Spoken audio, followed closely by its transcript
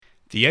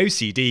The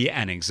OCD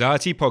and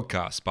Anxiety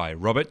Podcast by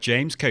Robert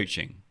James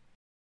Coaching.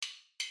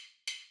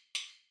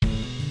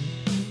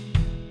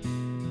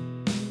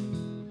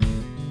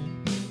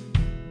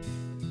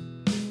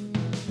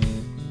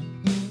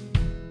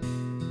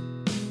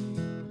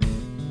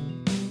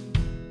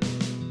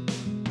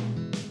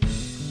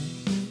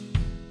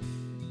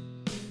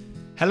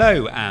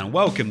 Hello and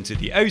welcome to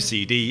the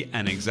OCD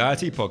and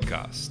Anxiety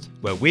Podcast,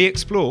 where we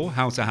explore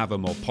how to have a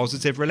more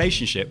positive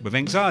relationship with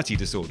anxiety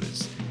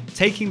disorders,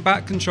 taking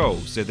back control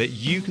so that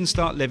you can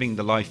start living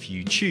the life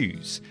you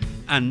choose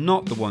and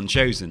not the one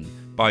chosen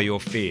by your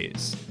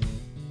fears.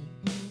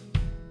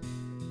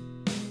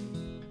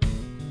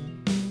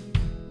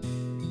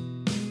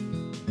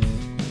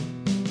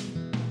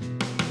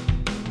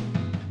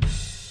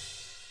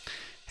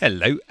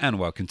 Hello and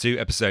welcome to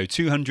episode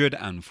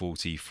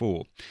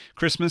 244.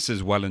 Christmas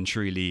is well and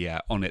truly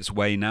on its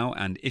way now,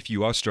 and if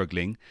you are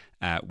struggling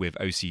with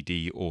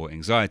OCD or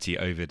anxiety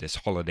over this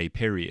holiday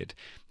period,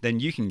 then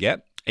you can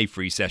get a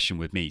free session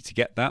with me. To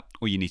get that,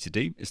 all you need to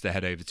do is to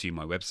head over to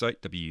my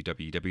website,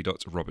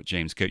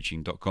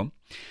 www.robertjamescoaching.com,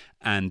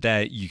 and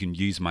there you can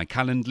use my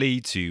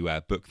Calendly to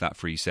book that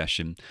free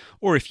session,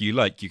 or if you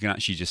like, you can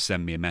actually just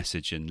send me a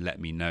message and let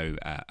me know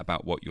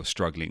about what you're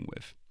struggling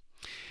with.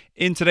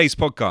 In today's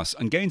podcast,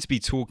 I'm going to be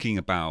talking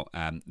about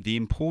the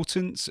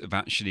importance of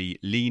actually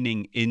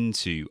leaning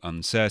into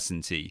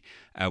uncertainty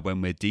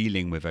when we're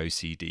dealing with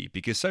OCD,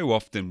 because so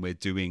often we're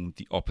doing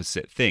the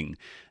opposite thing.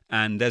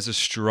 And there's a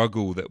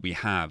struggle that we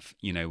have,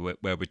 where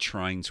we're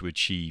trying to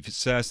achieve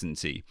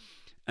certainty.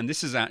 And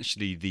this is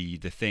actually the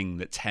thing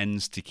that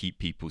tends to keep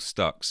people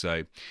stuck.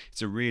 So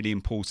it's a really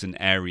important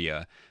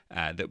area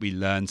that we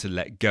learn to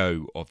let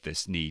go of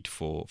this need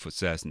for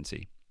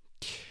certainty.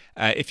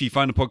 If you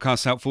find the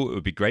podcast helpful, it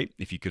would be great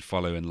if you could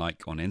follow and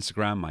like on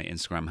Instagram. My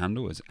Instagram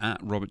handle is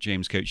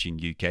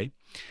 @RobertJamesCoachingUK.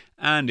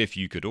 And if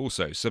you could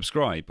also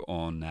subscribe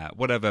on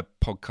whatever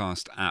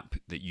podcast app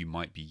that you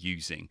might be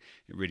using.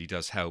 It really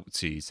does help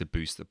to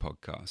boost the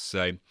podcast.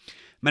 So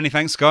many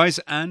thanks, guys,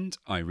 and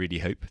I really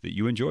hope that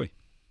you enjoy.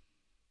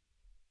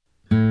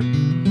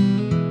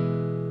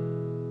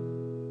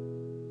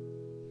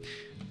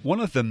 One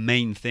of the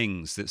main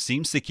things that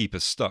seems to keep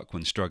us stuck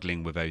when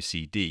struggling with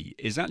OCD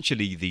is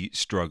actually the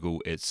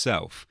struggle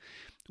itself.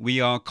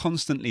 We are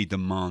constantly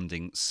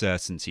demanding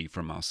certainty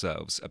from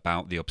ourselves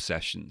about the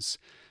obsessions.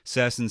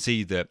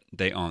 Certainty that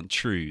they aren't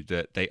true,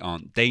 that they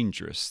aren't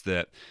dangerous,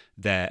 that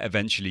they're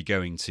eventually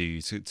going to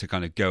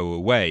kind of go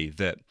away,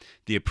 that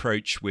the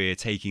approach we're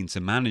taking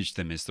to manage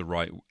them is the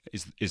right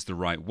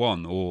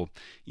one, or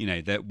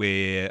that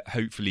we're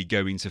hopefully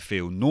going to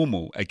feel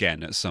normal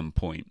again at some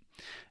point.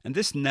 And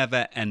this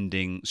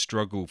never-ending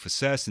struggle for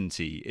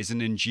certainty is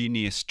an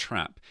ingenious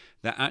trap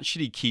that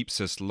actually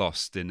keeps us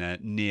lost in a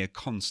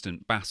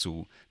near-constant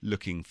battle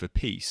looking for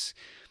peace.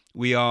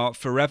 We are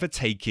forever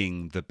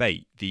taking the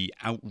bait, the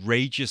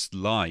outrageous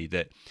lie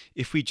that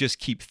if we just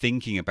keep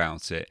thinking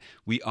about it,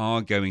 we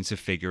are going to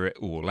figure it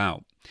all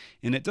out.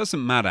 And it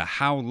doesn't matter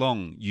how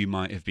long you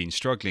might have been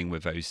struggling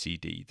with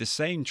OCD, the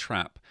same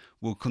trap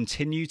will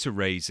continue to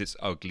raise its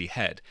ugly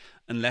head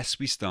unless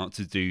we start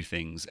to do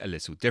things a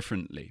little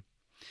differently.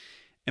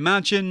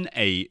 Imagine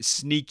a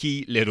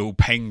sneaky little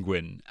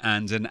penguin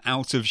and an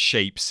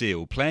out-of-shape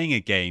seal playing a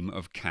game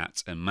of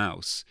cat and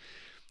mouse.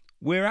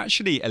 We're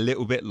actually a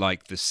little bit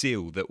like the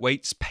seal that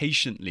waits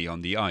patiently on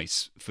the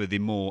ice for the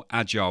more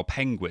agile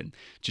penguin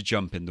to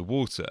jump in the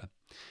water.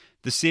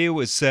 The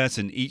seal is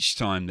certain each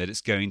time that it's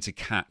going to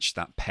catch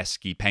that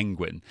pesky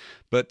penguin,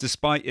 but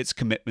despite its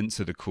commitment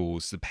to the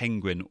cause, the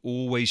penguin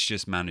always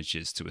just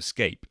manages to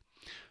escape.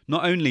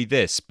 Not only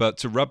this, but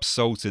to rub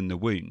salt in the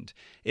wound,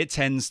 it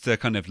tends to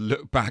kind of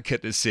look back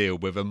at the seal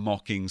with a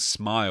mocking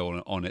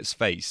smile on its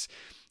face,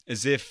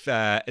 as if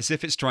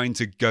it's trying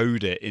to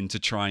goad it into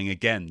trying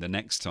again the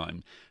next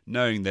time,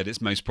 knowing that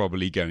it's most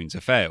probably going to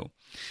fail.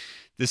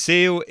 The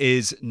seal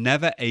is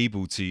never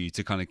able to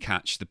kind of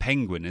catch the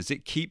penguin as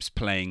it keeps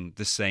playing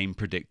the same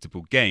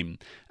predictable game,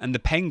 and the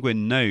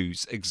penguin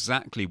knows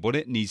exactly what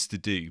it needs to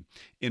do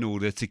in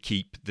order to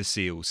keep the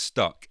seal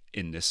stuck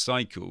in this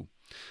cycle.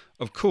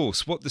 Of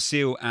course, what the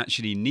seal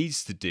actually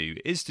needs to do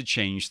is to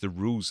change the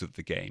rules of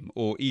the game,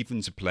 or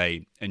even to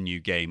play a new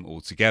game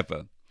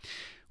altogether.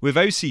 With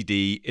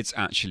OCD, it's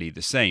actually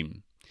the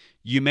same.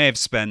 You may have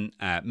spent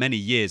many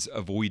years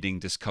avoiding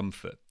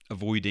discomfort,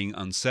 avoiding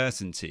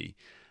uncertainty.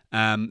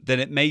 Then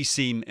it may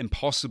seem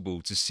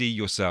impossible to see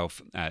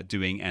yourself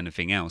doing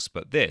anything else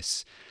but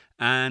this.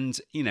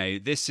 And,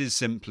 this is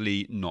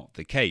simply not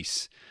the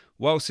case.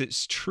 Whilst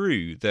it's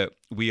true that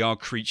we are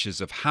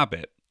creatures of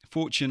habit,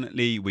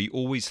 fortunately, we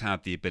always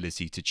have the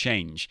ability to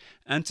change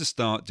and to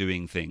start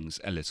doing things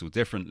a little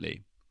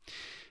differently.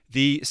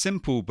 The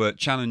simple but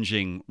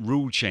challenging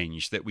rule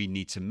change that we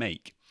need to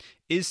make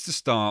is to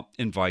start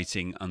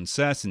inviting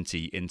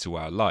uncertainty into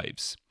our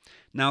lives.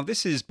 Now,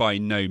 this is by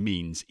no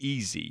means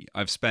easy.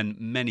 I've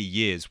spent many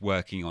years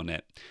working on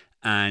it,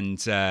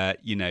 and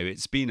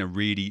it's been a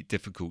really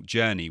difficult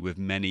journey with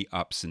many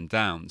ups and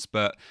downs,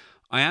 but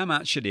I am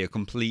actually a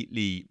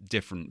completely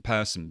different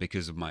person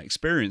because of my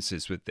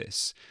experiences with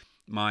this.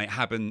 my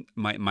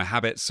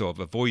habits of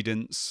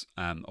avoidance,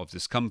 of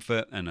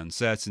discomfort and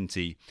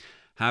uncertainty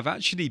have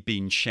actually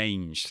been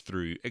changed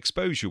through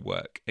exposure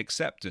work,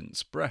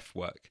 acceptance, breath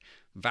work,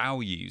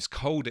 values,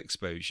 cold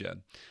exposure,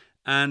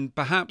 and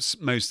perhaps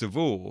most of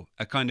all,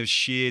 a kind of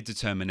sheer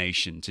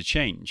determination to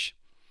change.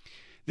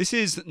 This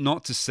is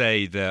not to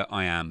say that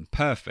I am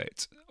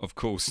perfect, of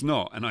course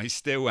not, and I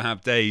still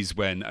have days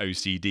when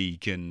OCD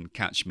can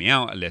catch me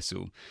out a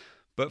little,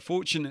 but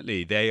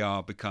fortunately they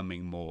are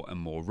becoming more and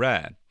more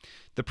rare.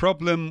 The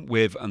problem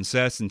with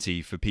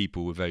uncertainty for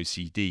people with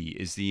OCD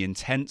is the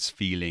intense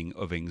feeling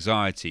of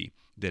anxiety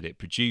that it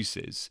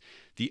produces.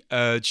 The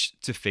urge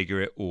to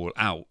figure it all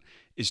out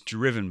is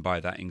driven by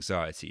that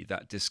anxiety,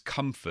 that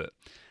discomfort,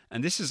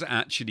 and this is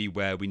actually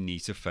where we need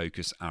to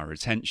focus our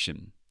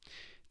attention.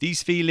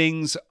 These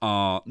feelings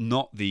are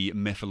not the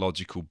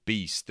mythological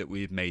beast that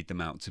we have made them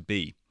out to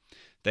be.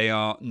 They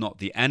are not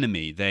the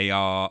enemy. They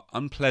are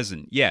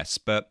unpleasant, yes,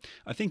 but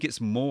I think it's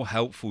more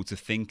helpful to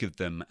think of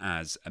them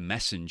as a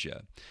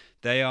messenger.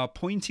 They are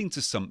pointing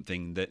to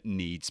something that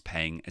needs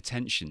paying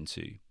attention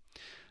to.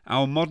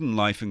 Our modern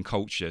life and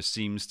culture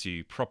seems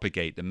to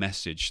propagate the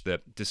message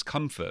that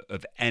discomfort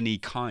of any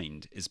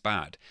kind is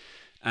bad,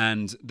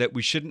 and that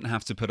we shouldn't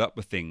have to put up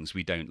with things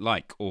we don't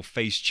like or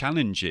face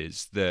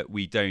challenges that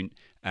we don't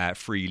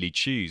freely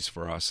choose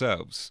for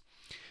ourselves.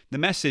 The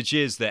message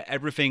is that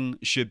everything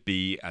should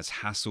be as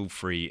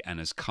hassle-free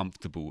and as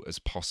comfortable as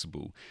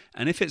possible.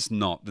 And if it's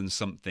not, then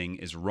something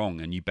is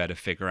wrong and you better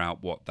figure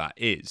out what that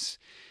is.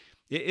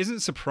 It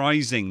isn't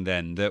surprising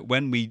then that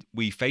when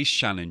we face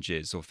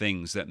challenges or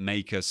things that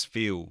make us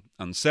feel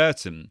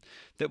uncertain,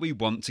 that we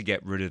want to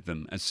get rid of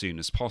them as soon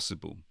as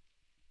possible.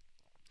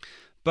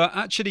 But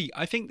actually,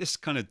 I think this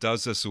kind of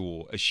does us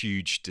all a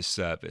huge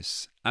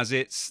disservice, as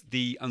it's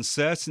the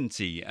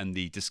uncertainty and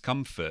the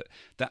discomfort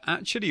that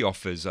actually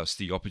offers us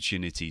the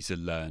opportunity to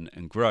learn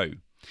and grow.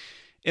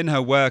 In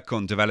her work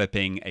on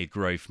developing a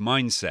growth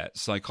mindset,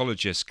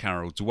 psychologist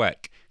Carol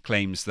Dweck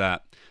claims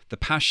that the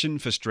passion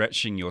for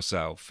stretching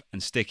yourself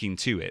and sticking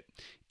to it,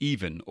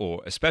 even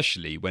or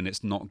especially when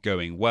it's not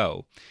going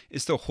well,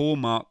 is the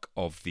hallmark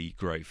of the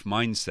growth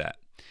mindset.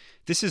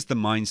 This is the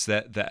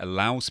mindset that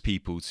allows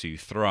people to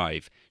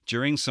thrive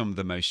during some of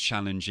the most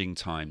challenging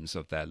times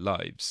of their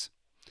lives.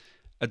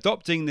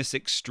 Adopting this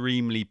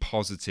extremely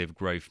positive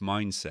growth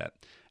mindset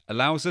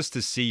allows us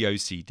to see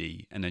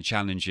OCD and the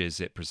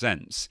challenges it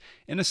presents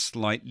in a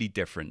slightly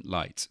different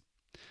light.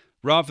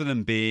 Rather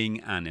than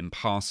being an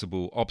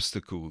impassable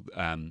obstacle,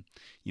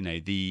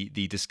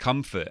 the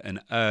discomfort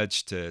and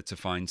urge to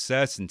find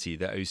certainty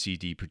that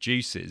OCD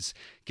produces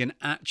can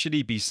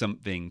actually be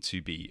something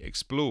to be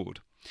explored.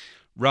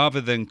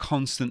 Rather than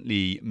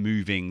constantly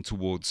moving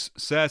towards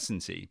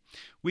certainty,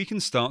 we can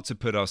start to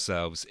put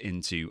ourselves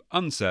into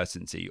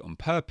uncertainty on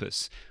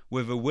purpose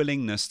with a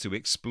willingness to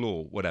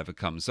explore whatever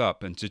comes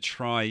up and to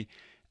try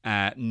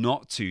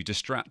not to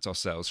distract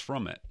ourselves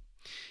from it.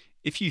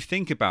 If you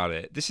think about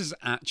it, this is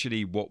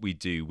actually what we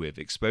do with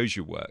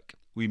exposure work.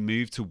 We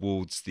move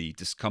towards the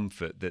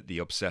discomfort that the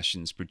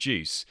obsessions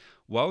produce,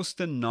 whilst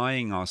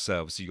denying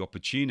ourselves the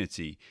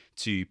opportunity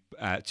to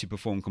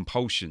perform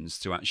compulsions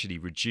to actually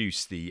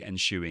reduce the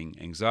ensuing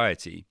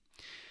anxiety.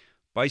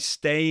 By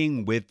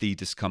staying with the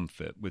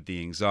discomfort, with the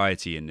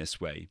anxiety in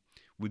this way,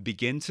 we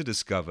begin to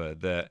discover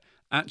that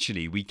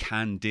actually we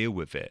can deal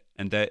with it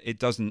and that it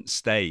doesn't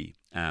stay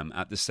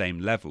at the same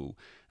level,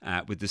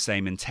 with the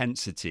same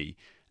intensity,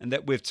 and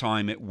that with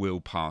time it will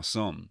pass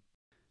on.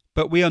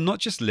 But we are not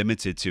just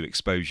limited to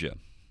exposure.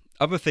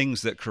 Other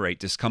things that create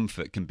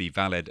discomfort can be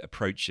valid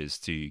approaches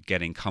to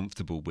getting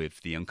comfortable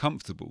with the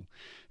uncomfortable.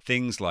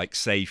 Things like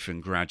safe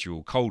and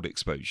gradual cold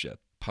exposure,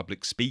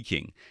 public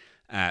speaking,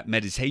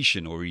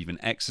 meditation, or even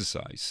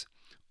exercise.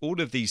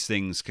 All of these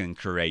things can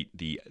create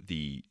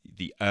the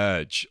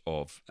urge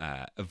of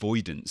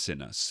avoidance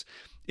in us.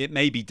 It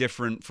may be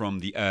different from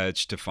the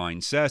urge to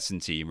find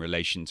certainty in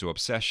relation to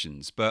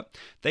obsessions, but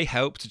they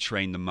help to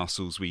train the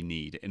muscles we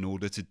need in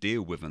order to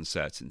deal with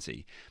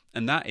uncertainty,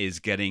 and that is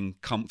getting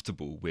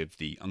comfortable with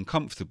the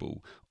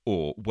uncomfortable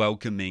or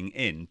welcoming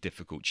in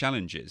difficult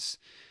challenges.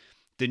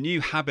 The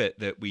new habit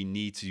that we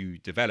need to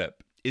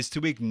develop is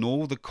to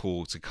ignore the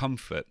call to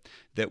comfort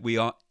that we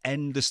are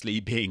endlessly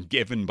being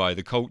given by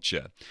the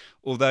culture.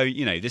 Although,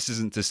 this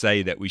isn't to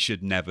say that we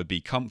should never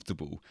be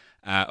comfortable.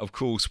 Of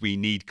course, we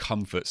need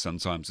comfort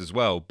sometimes as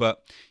well.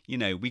 But,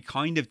 we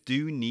kind of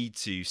do need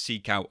to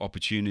seek out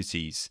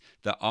opportunities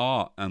that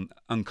are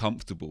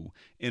uncomfortable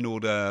in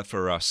order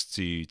for us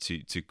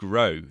to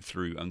grow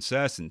through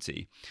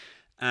uncertainty.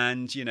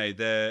 And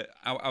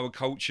our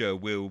culture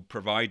will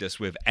provide us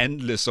with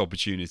endless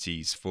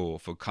opportunities for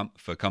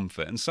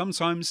comfort, and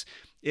sometimes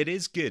it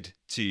is good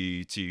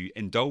to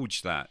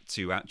indulge that,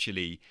 to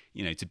actually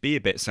to be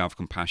a bit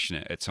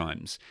self-compassionate at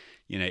times.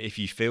 If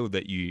you feel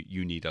that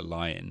you need a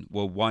lie-in,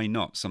 well, why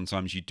not?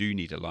 Sometimes you do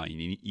need a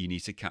lie-in. You need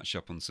to catch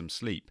up on some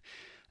sleep.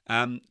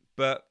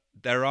 But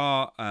there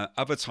are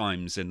other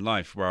times in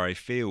life where I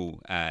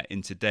feel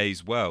in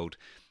today's world,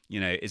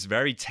 it's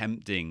very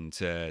tempting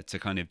to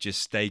kind of just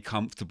stay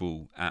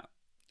comfortable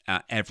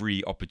at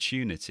every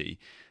opportunity.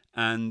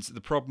 And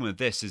the problem with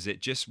this is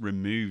it just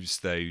removes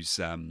those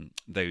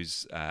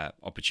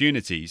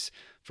opportunities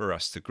for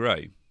us to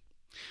grow.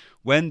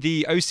 When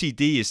the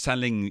OCD is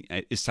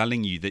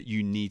telling you that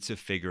you need to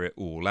figure it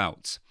all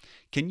out,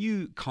 can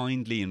you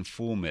kindly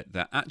inform it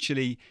that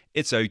actually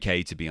it's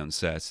okay to be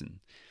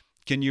uncertain?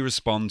 Can you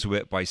respond to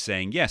it by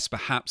saying, yes,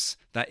 perhaps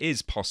that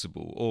is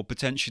possible, or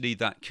potentially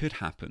that could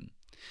happen?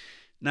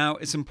 Now,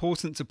 it's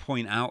important to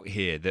point out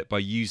here that by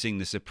using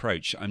this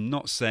approach, I'm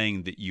not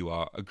saying that you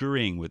are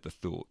agreeing with the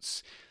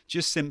thoughts,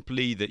 just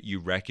simply that you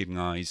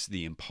recognize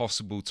the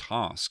impossible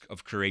task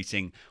of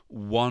creating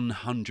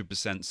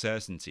 100%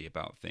 certainty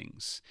about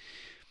things.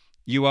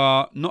 You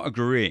are not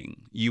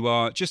agreeing, you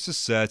are just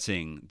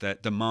asserting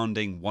that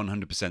demanding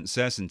 100%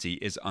 certainty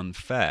is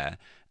unfair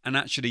and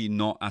actually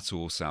not at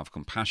all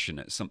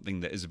self-compassionate,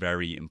 something that is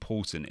very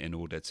important in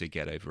order to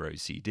get over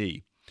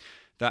OCD.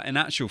 That in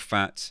actual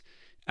fact,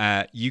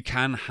 you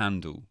can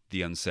handle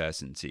the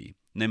uncertainty,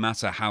 no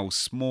matter how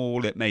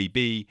small it may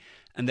be,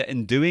 and that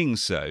in doing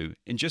so,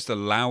 in just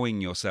allowing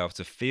yourself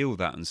to feel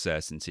that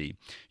uncertainty,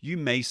 you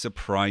may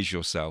surprise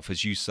yourself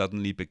as you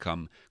suddenly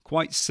become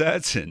quite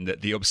certain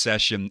that the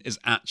obsession is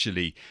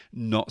actually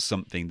not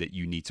something that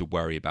you need to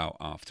worry about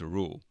after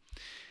all.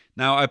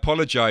 Now, I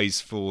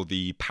apologize for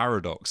the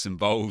paradox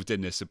involved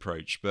in this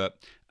approach, but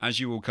as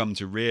you will come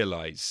to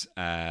realize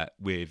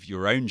with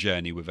your own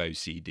journey with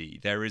OCD,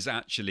 there is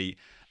actually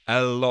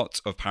a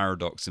lot of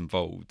paradox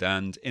involved.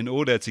 And in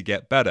order to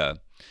get better,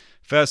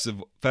 first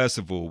of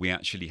all, we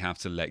actually have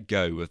to let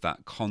go of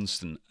that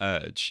constant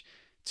urge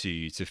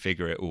to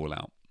figure it all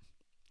out.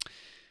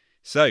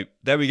 So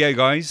there we go,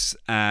 guys.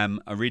 I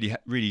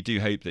really do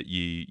hope that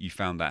you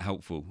found that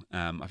helpful.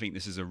 I think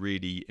this is a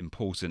really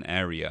important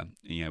area.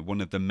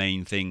 One of the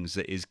main things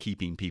that is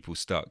keeping people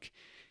stuck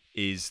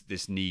is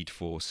this need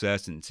for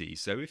certainty.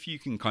 So if you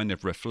can kind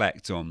of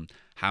reflect on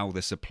how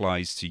this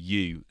applies to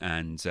you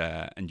and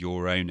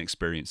your own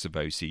experience of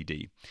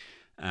OCD,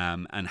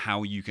 and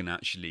how you can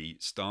actually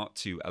start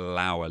to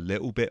allow a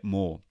little bit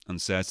more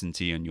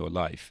uncertainty in your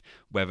life,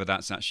 whether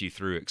that's actually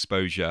through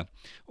exposure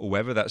or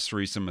whether that's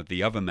through some of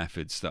the other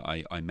methods that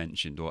I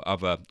mentioned or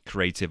other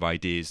creative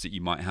ideas that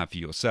you might have for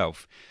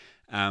yourself.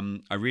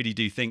 I really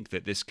do think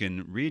that this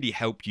can really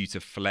help you to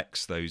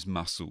flex those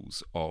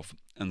muscles of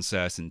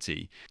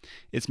uncertainty.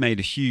 It's made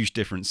a huge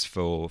difference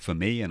for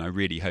me, and I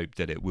really hope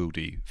that it will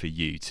do for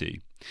you too.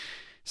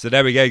 So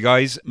there we go,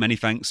 guys. Many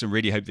thanks, and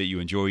really hope that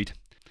you enjoyed.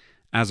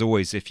 As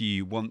always, if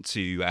you want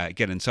to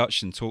get in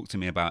touch and talk to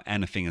me about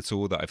anything at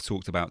all that I've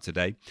talked about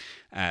today,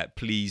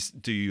 please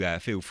do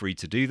feel free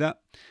to do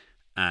that,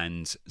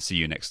 and see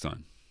you next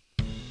time.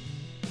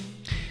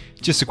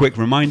 Just a quick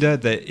reminder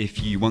that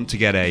if you want to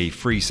get a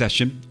free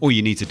session, all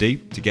you need to do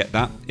to get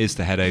that is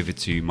to head over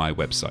to my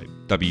website,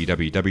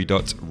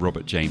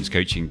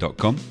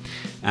 www.robertjamescoaching.com,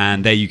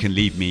 and there you can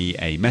leave me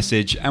a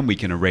message and we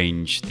can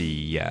arrange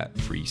the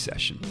free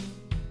session.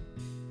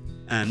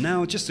 And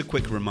now just a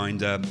quick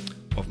reminder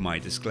of my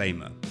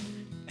disclaimer.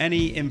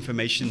 Any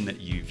information that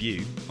you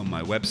view on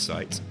my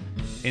website,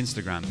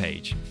 Instagram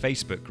page,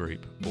 Facebook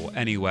group, or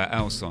anywhere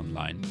else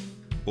online,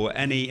 or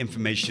any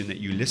information that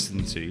you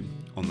listen to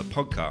on the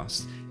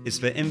podcast is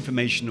for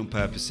informational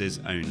purposes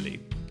only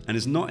and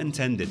is not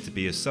intended to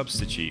be a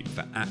substitute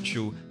for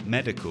actual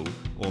medical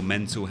or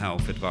mental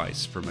health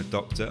advice from a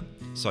doctor,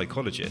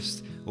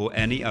 psychologist, or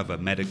any other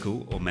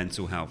medical or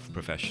mental health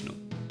professional.